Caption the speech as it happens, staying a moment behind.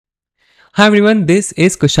Hi everyone, this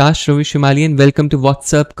is Kushash Ravi Shimali and welcome to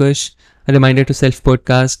What's Up Kush, a reminder to self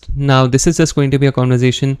podcast. Now, this is just going to be a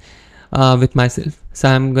conversation with myself. So,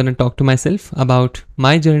 I'm going to talk to myself about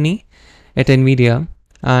my journey at NVIDIA,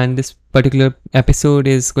 and this particular episode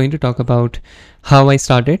is going to talk about how I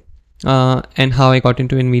started and how I got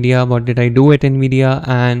into NVIDIA, what did I do at NVIDIA,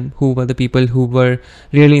 and who were the people who were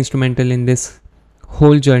really instrumental in this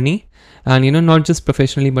whole journey. And not just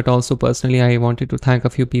professionally but also personally, I wanted to thank a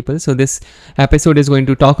few people. So this episode is going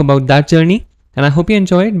to talk about that journey, and I hope you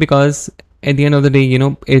enjoy it, because at the end of the day,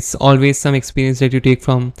 it's always some experience that you take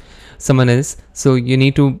from someone else. So you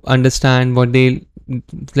need to understand what they,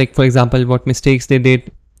 like, for example, what mistakes they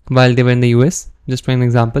did while they were in the US, just for an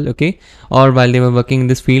example, okay, or while they were working in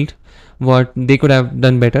this field, what they could have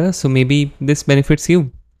done better. So maybe this benefits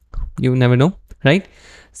you never know, right?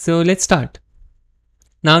 So let's start.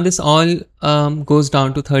 Now this all goes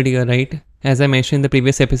down to third year, right? As I mentioned in the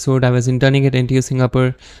previous episode, I was interning at NTU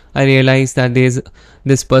Singapore. I realized that there's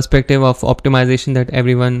this perspective of optimization that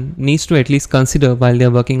everyone needs to at least consider while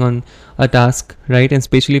they're working on a task, right? And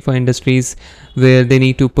especially for industries where they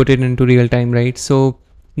need to put it into real time, right? So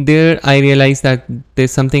there I realized that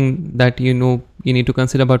there's something that you need to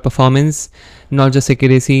consider about performance, not just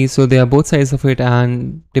accuracy. So there are both sides of it,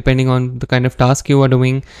 and depending on the kind of task you are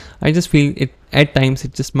doing, I just feel it at times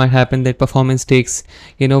it just might happen that performance takes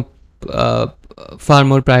you know uh, far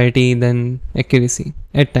more priority than accuracy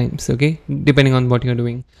at times, okay, depending on what you're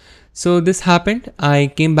doing. So this happened.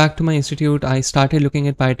 I came back to my institute. I started looking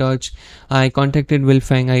at PyTorch. I contacted Will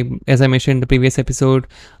Feng. As I mentioned in the previous episode,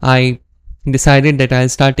 I decided that I'll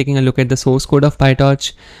start taking a look at the source code of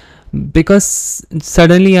PyTorch, because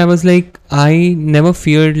suddenly I was like, I never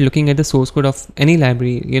feared looking at the source code of any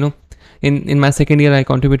library. In my second year, I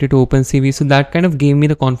contributed to OpenCV, so that kind of gave me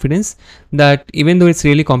the confidence that even though it's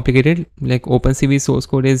really complicated, like OpenCV source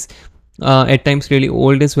code is at times really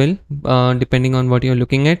old as well, depending on what you're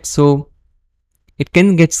looking at. So it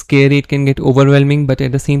can get scary, it can get overwhelming, but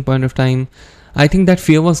at the same point of time, I think that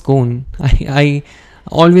fear was gone. I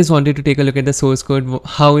always wanted to take a look at the source code.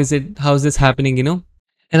 How is it? How is this happening?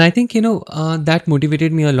 And I think, that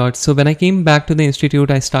motivated me a lot. So when I came back to the institute,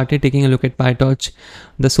 I started taking a look at PyTorch,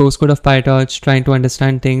 the source code of PyTorch, trying to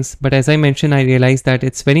understand things. But as I mentioned, I realized that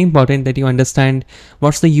it's very important that you understand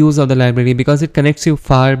what's the use of the library, because it connects you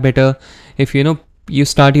far better. If you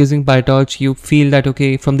start using PyTorch, you feel that,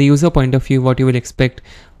 okay, from the user point of view, what you will expect,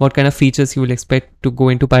 what kind of features you will expect to go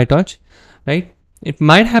into PyTorch, right? It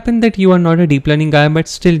might happen that you are not a deep learning guy, but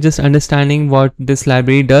still just understanding what this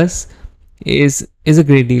library does is a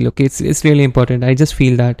great deal. Okay, it's really important. I just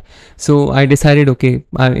feel that. So I decided, okay,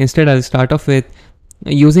 instead I'll start off with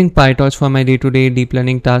using PyTorch for my day-to-day deep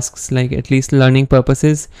learning tasks, like at least learning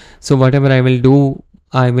purposes. So whatever I will do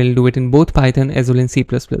it in both Python as well as C++.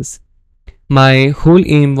 My whole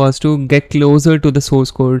aim was to get closer to the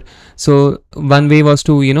source code. So one way was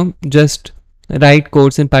to just write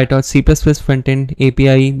codes in PyTorch C++ frontend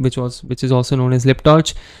API, which is also known as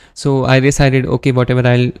libtorch. So I decided, okay, whatever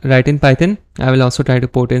I'll write in Python, I will also try to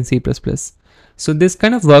port in C++. So this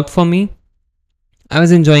kind of worked for me. I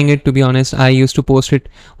was enjoying it, to be honest. I used to post it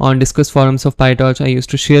on Discuss forums of PyTorch. I used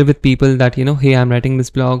to share with people that, hey, I'm writing this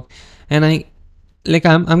blog. And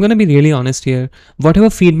I'm gonna be really honest here. Whatever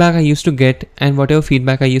feedback I used to get and whatever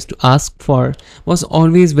feedback I used to ask for was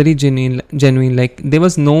always very genuine. Like there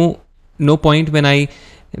was no point when I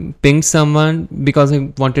pinged someone because I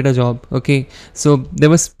wanted a job. Okay, so there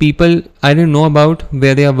was people I didn't know about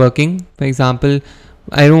where they are working. For example,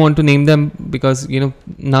 I don't want to name them because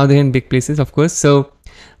now they're in big places, of course. So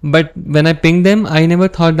but when I pinged them, I never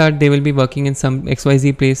thought that they will be working in some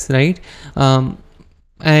XYZ place, right?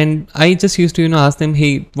 And I just used to ask them,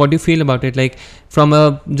 hey, what do you feel about it, like from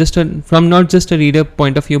not just a reader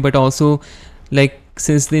point of view, but also like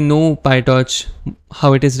since they know PyTorch,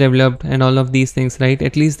 how it is developed and all of these things, right?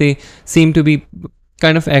 At least they seem to be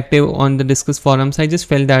kind of active on the Discuss forums. I just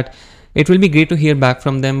felt that it will be great to hear back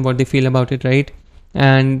from them what they feel about it, right?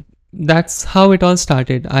 And that's how it all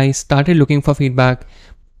started. I started looking for feedback.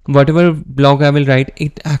 Whatever blog I will write,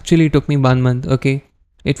 it actually took me 1 month, okay?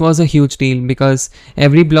 It was a huge deal because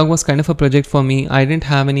every blog was kind of a project for me. I didn't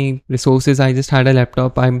have any resources. I just had a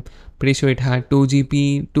laptop. I'm pretty sure it had 2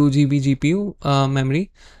 GB GPU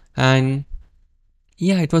memory, and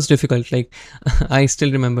yeah, it was difficult. Like I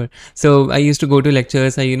still remember. So I used to go to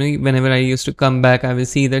lectures. Whenever I used to come back, I will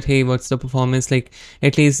see that, hey, what's the performance like?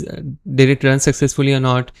 At least did it run successfully or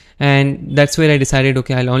not? And that's where I decided,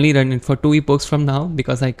 okay, I'll only run it for 2 epochs from now,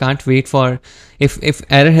 because I can't wait for, if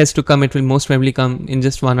error has to come, it will most probably come in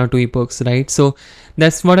just 1 or 2 epochs, right? So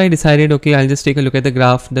that's what I decided. Okay, I'll just take a look at the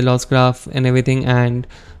graph, the loss graph and everything, and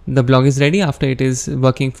the blog is ready after it is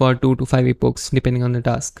working for 2 to 5 epochs depending on the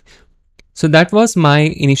task. So that was my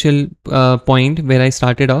initial point where I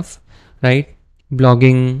started off, right?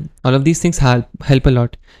 Blogging, all of these things help a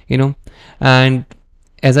lot, you know. And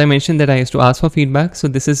as I mentioned that I used to ask for feedback. So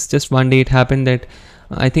this is just one day it happened that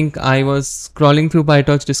I think I was scrolling through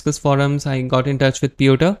PyTorch Discuss forums. I got in touch with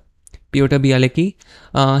Piotr Bialecki.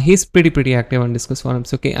 He's pretty active on Discuss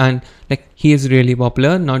forums, okay, and like he is really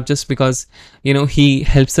popular, not just because he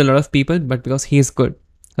helps a lot of people, but because he is good.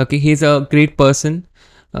 Okay, he's a great person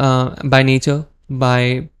by nature,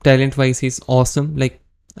 by talent wise, he's awesome. Like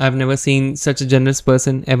I've never seen such a generous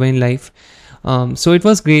person ever in life. So it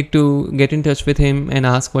was great to get in touch with him and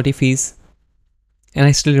ask what he feels. And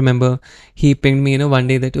I still remember he pinged me, one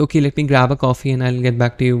day that, okay, let me grab a coffee and I'll get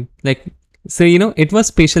back to you. Like, so, it was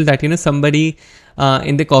special that, somebody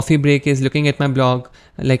in the coffee break is looking at my blog,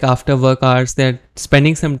 like after work hours, they're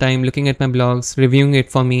spending some time looking at my blogs, reviewing it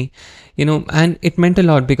for me, and it meant a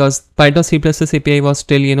lot because PyTorch C++ API was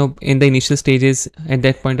still, in the initial stages at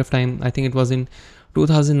that point of time. I think it was in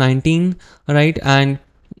 2019, right? And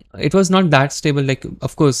it was not that stable. Like,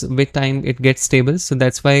 of course, with time it gets stable. So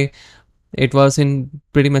that's why it was in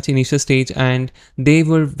pretty much initial stage, and they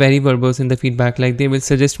were very verbose in the feedback. Like they will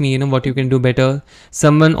suggest me, what you can do better.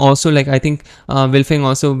 Someone also, like I think Wilfing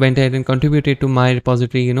also went ahead and contributed to my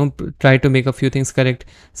repository, tried to make a few things correct.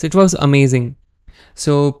 So it was amazing.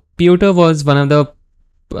 So Piotr was one of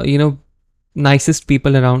the nicest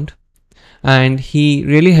people around, and he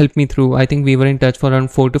really helped me through. I think we were in touch for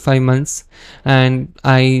around 4 to 5 months, and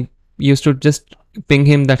I used to just ping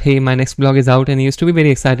him that, hey, my next blog is out, and he used to be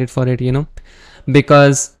very excited for it,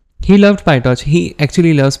 because he loved PyTorch. He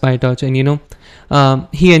actually loves PyTorch, and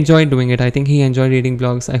he enjoyed doing it. I think he enjoyed reading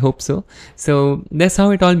blogs. I hope so. So that's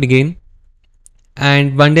how it all began.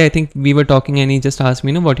 And one day I think we were talking, and he just asked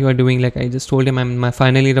me, what you are doing. Like I just told him I'm in my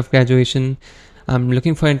final year of graduation, I'm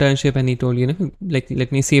looking for internship, and he told, like,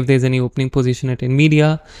 let me see if there's any opening position at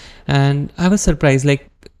NVIDIA. And I was surprised. Like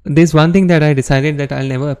there's one thing that I decided that I'll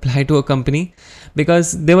never apply to a company,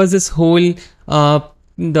 because there was this whole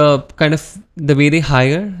the kind of the way they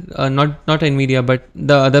hire, not NVIDIA but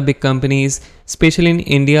the other big companies, especially in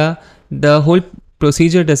India, the whole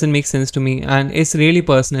procedure doesn't make sense to me, and it's really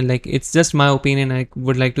personal. Like it's just my opinion, I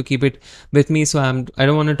would like to keep it with me, so I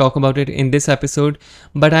don't want to talk about it in this episode.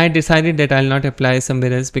 But I decided that I'll not apply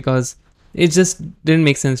somewhere else because it just didn't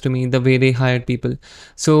make sense to me the way they hired people.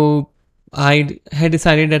 So I had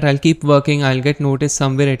decided that I'll keep working, I'll get noticed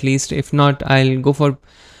somewhere at least. If not, I'll go for,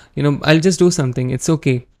 I'll just do something, it's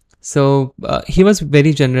okay. So he was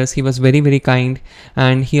very generous, he was very kind,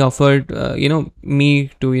 and he offered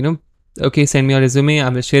me to okay, send me your resume, I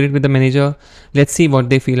will share it with the manager, let's see what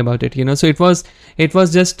they feel about it. So it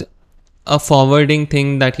was just a forwarding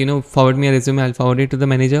thing that forward me a resume, I'll forward it to the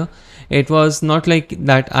manager. It was not like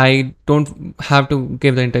that I don't have to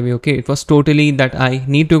give the interview. Okay, it was totally that I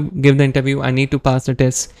need to give the interview, I need to pass the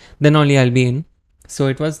test, then only I'll be in. So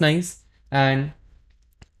it was nice, and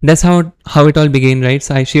that's how it all began, right?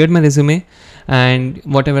 So I shared my resume and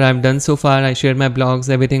whatever I've done so far. I shared my blogs,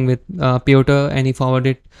 everything with Piotr, and he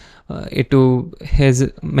forwarded it to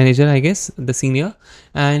his manager, I guess, the senior.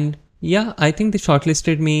 And yeah, I think they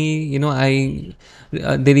shortlisted me.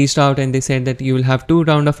 They reached out and they said that you will have 2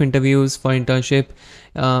 rounds of interviews for internship.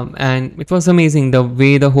 And it was amazing the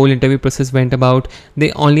way the whole interview process went about.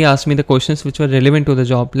 They only asked me the questions which were relevant to the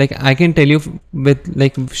job. Like I can tell you with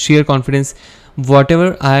like sheer confidence,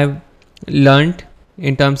 whatever I've learned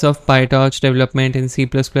in terms of PyTorch development in C++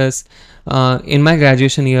 in my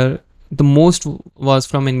graduation year, the most was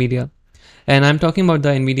from NVIDIA. And I'm talking about the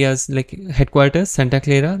NVIDIA's like headquarters, Santa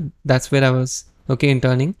Clara. That's where I was, okay,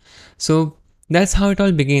 interning. So that's how it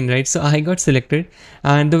all began, right? So I got selected,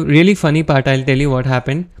 and the really funny part, I'll tell you what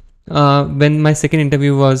happened. When my second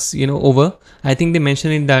interview was over, I think they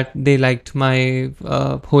mentioned it that they liked my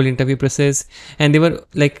whole interview process, and they were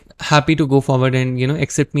like happy to go forward and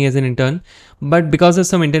accept me as an intern. But because of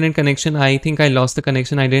some internet connection, I think I lost the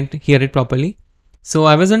connection, I didn't hear it properly. So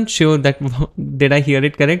I wasn't sure that did I hear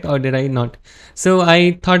it correct or did I not. So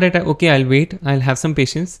I thought that okay, I'll wait, I'll have some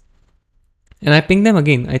patience. And I pinged them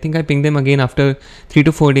again. I think I pinged them again after 3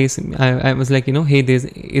 to 4 days. I was like, hey,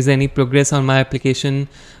 is there any progress on my application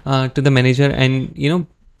to the manager? And,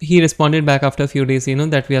 he responded back after a few days,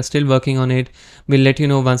 that we are still working on it. We'll let you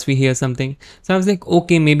know once we hear something. So I was like,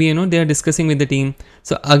 okay, maybe, they are discussing with the team.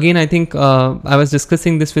 So again, I think I was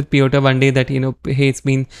discussing this with Piotr one day that, hey, it's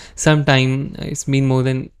been some time. It's been more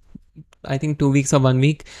than, I think 2 weeks or 1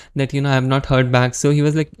 week that, I have not heard back. So he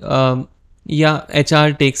was like, Yeah,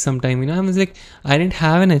 HR takes some time. I was like, I didn't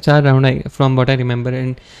have an HR round, from what I remember.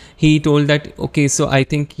 And he told that, okay, so I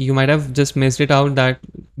think you might have just missed it out that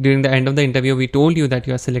during the end of the interview, we told you that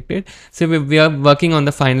you are selected. So we are working on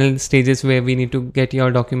the final stages where we need to get your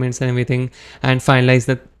documents and everything and finalize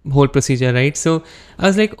the whole procedure, right? So I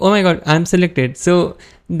was like, oh my God, I'm selected. So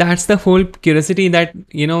that's the whole curiosity that,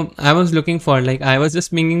 I was looking for. Like, I was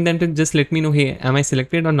just pinging them to just let me know, hey, am I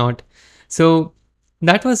selected or not? So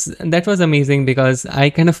that was amazing because I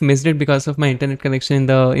kind of missed it because of my internet connection in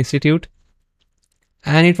the institute,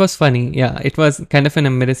 and it was funny. Yeah, it was kind of an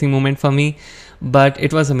embarrassing moment for me, but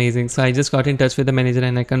it was amazing. So I just got in touch with the manager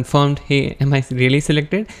and I confirmed, hey, am I really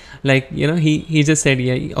selected? Like, he just said,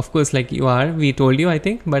 yeah, of course, like you are. We told you, I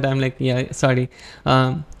think, but I'm like, yeah, sorry,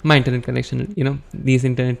 my internet connection. These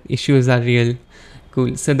internet issues are real.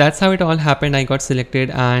 Cool. So that's how it all happened. I got selected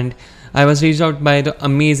and I was reached out by the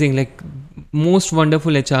amazing, like most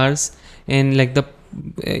wonderful HRs in like the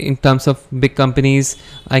in terms of big companies.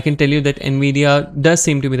 I can tell you that NVIDIA does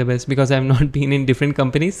seem to be the best because I have not been in different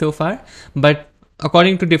companies so far. But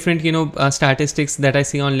according to different, statistics that I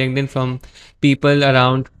see on LinkedIn from people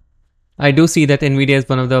around, I do see that NVIDIA is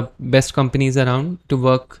one of the best companies around to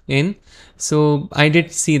work in. So I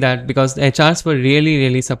did see that because the HRs were really,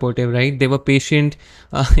 really supportive, right? They were patient,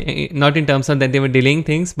 not in terms of that they were delaying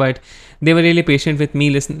things, but they were really patient with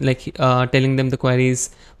me, telling them the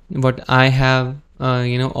queries, what I have,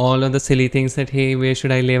 all of the silly things that, hey, where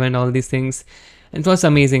should I live and all these things. It was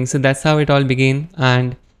amazing. So that's how it all began.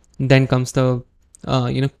 And then comes the,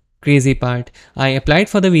 crazy part. I applied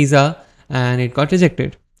for the visa and it got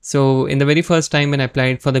rejected. So in the very first time when I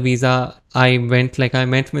applied for the visa, I met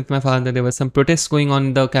with my father. There was some protests going on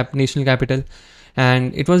in the national capital,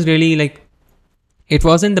 and it was really like it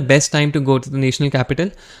wasn't the best time to go to the national capital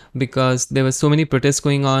because there were so many protests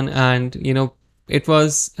going on, and it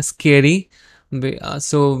was scary.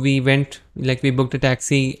 So we went, like we booked a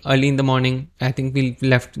taxi early in the morning. I think we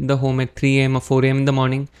left the home at 3 a.m. or 4 a.m. in the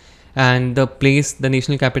morning, and the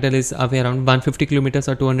national capital is away around 150 kilometers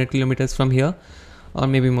or 200 kilometers from here, or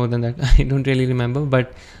maybe more than that. I don't really remember,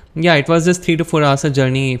 but yeah, it was just 3 to 4 hours of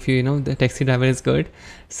journey if the taxi driver is good.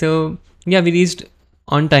 So yeah, we reached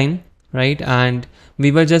on time, right? And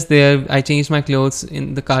we were just there. I changed my clothes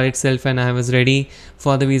in the car itself and I was ready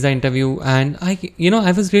for the visa interview. And I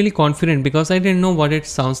was really confident because I didn't know what it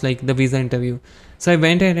sounds like, the visa interview. So I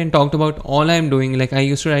went ahead and talked about all I'm doing. Like, I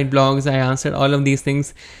used to write blogs, I answered all of these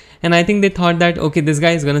things, and I think they thought that, okay, this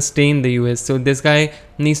guy is going to stay in the US, so this guy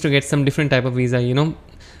needs to get some different type of visa.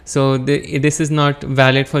 So this is not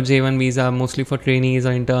valid for J1 visa, mostly for trainees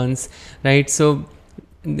or interns, right? So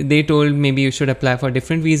they told maybe you should apply for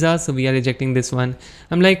different visas, so we are rejecting this one.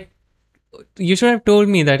 I'm like, you should have told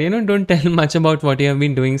me that, don't tell much about what you have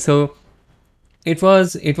been doing. So it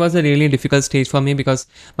was a really difficult stage for me because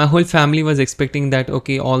my whole family was expecting that,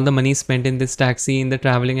 okay, all the money spent in this taxi, in the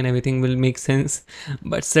traveling and everything will make sense.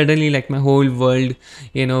 But suddenly, like, my whole world,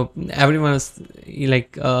 everyone was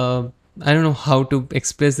like, I don't know how to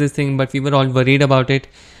express this thing, but we were all worried about it.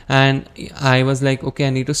 And I was like, okay, I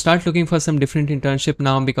need to start looking for some different internship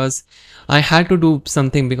now because I had to do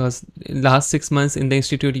something, because last 6 months in the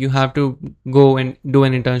institute you have to go and do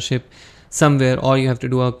an internship somewhere, or you have to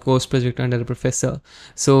do a course project under a professor.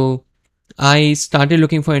 So I started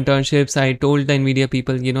looking for internships. I told the NVIDIA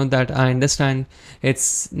people, that I understand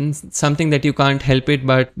it's something that you can't help it,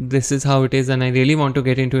 but this is how it is, and I really want to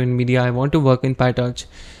get into NVIDIA. I want to work in PyTorch,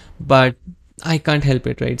 but I can't help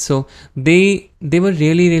it, right? So they were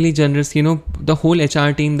really, really generous. The whole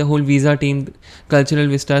HR team, the whole visa team, cultural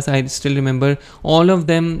vistas, I still remember, all of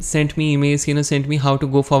them sent me emails, sent me how to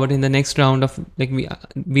go forward in the next round of, like,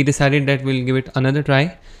 we decided that we'll give it another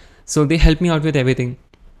try. So they helped me out with everything.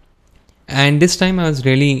 And this time I was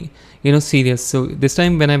really, serious. So this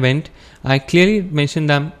time when I went, I clearly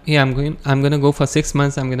mentioned them, hey, I'm going to go for 6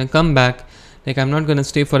 months. I'm going to come back. Like, I'm not going to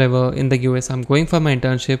stay forever in the US. I'm going for my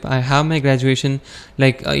internship. I have my graduation.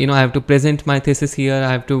 Like, I have to present my thesis here.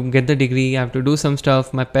 I have to get the degree. I have to do some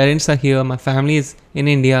stuff. My parents are here. My family is in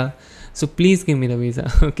India. So please give me the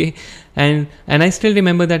visa. Okay. And I still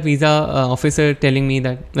remember that visa officer telling me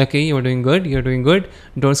that, okay, you're doing good.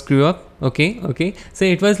 Don't screw up. Okay. So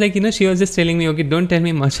it was like, she was just telling me, okay, don't tell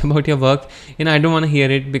me much about your work. I don't want to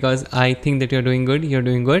hear it because I think that you're doing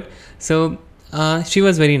good. So she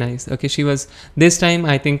was very nice. Okay, she was, this time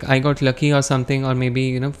I think I got lucky or something, or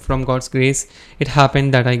maybe from God's grace it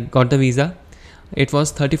happened that I got the visa. It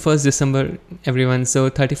was 31st December, everyone. So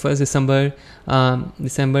 31st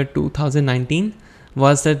December 2019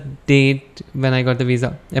 was the date when I got the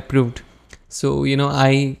visa approved. So,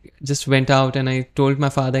 I just went out and I told my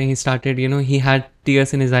father, and he started, he had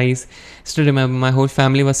tears in his eyes. Still remember, my whole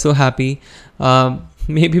family was so happy.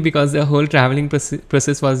 Maybe because the whole traveling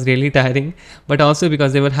process was really tiring, but also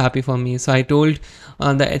because they were happy for me. So I told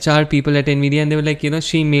the HR people at NVIDIA, and they were like,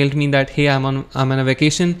 she mailed me that, hey, I'm on a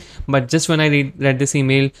vacation. But just when I read this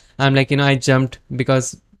email, I'm like, I jumped,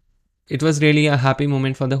 because it was really a happy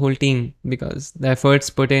moment for the whole team, because the efforts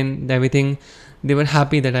put in, everything, they were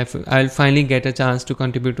happy that I'll finally get a chance to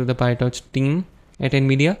contribute to the PyTorch team at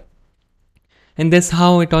NVIDIA. And that's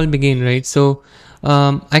how it all began, right? So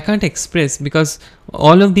I can't express, because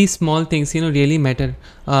all of these small things, really matter.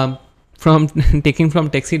 From taking from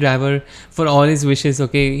taxi driver for all his wishes,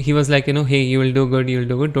 okay, he was like, hey, you will do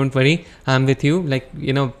good, don't worry, I'm with you. Like,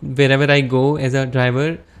 wherever I go as a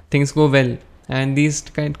driver, things go well. And these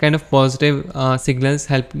kind of positive signals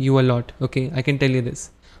help you a lot, okay, I can tell you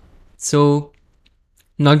this. So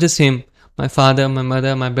not just him, my father, my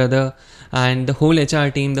mother, my brother, and the whole HR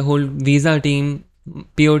team, the whole visa team,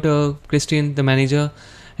 Piotr, Christian, the manager,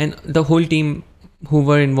 and the whole team who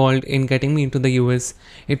were involved in getting me into the US.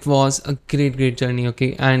 It was a great journey,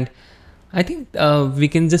 okay. And I think we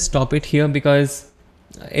can just stop it here, because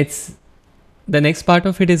it's the next part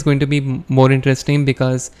of it is going to be more interesting,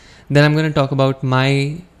 because then I'm going to talk about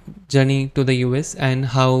my journey to the US and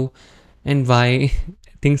how and why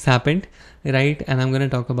things happened, right? And I'm going to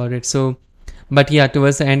talk about it. So, but yeah,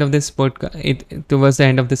 towards the end of this podcast, towards the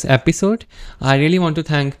end of this episode, I really want to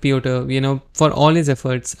thank Piotr, for all his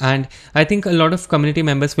efforts. And I think a lot of community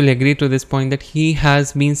members will agree to this point, that he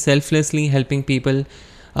has been selflessly helping people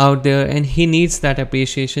out there, and he needs that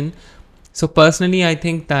appreciation. So personally, I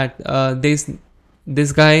think that there's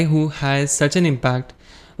this guy who has such an impact.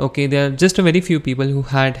 Okay, there are just a very few people who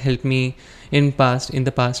had helped me in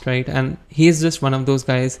the past, right? And he is just one of those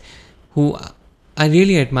guys who I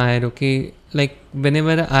really admire. Okay, like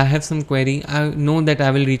whenever I have some query, I know that I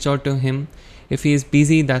will reach out to him. If he is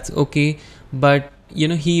busy, that's okay, but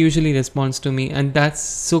he usually responds to me, and that's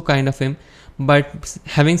so kind of him. But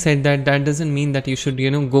having said that, that doesn't mean that you should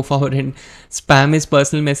go forward and spam his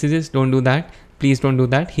personal messages. Don't do that, please don't do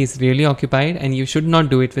that. He's really occupied, and you should not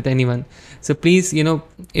do it with anyone. So please,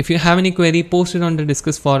 if you have any query, post it on the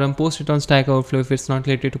Discuss forum, post it on Stack Overflow. If it's not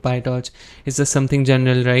related to PyTorch, it's just something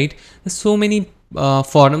general, right? There's so many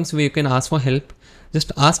forums where you can ask for help.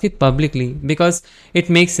 Just ask it publicly, because it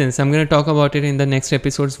makes sense. I'm going to talk about it in the next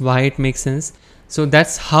episodes, why it makes sense. So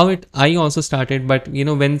that's how I also started. But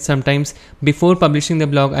when sometimes before publishing the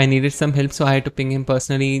blog, I needed some help, so I had to ping him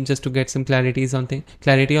personally just to get some clarity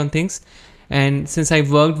on things. And since I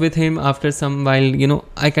worked with him after some while,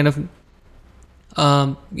 I kind of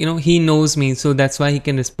he knows me, so that's why he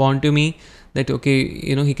can respond to me, that okay,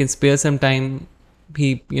 he can spare some time.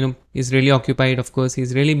 He is really occupied, of course,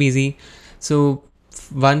 he's really busy. So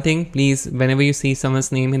one thing, please, whenever you see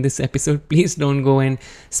someone's name in this episode, please don't go and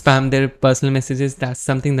spam their personal messages. That's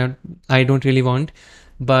something that I don't really want.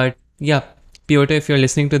 But yeah, Piotr, if you're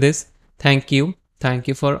listening to this, thank you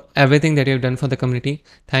for everything that you've done for the community.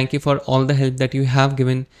 Thank you for all the help that you have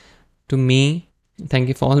given to me. Thank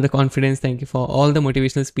you for all the confidence. Thank you for all the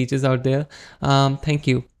motivational speeches out there. Thank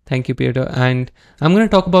you, Piotr. And I'm going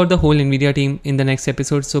to talk about the whole NVIDIA team in the next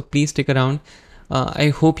episode, so please stick around. I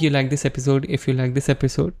hope you like this episode. If you like this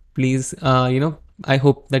episode, please, I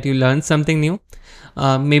hope that you learned something new.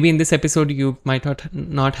 Maybe in this episode, you might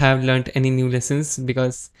not have learned any new lessons,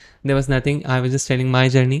 because there was nothing. I was just telling my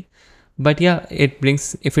journey. But yeah,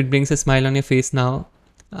 if it brings a smile on your face now,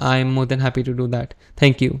 I'm more than happy to do that.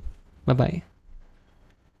 Thank you. Bye-bye.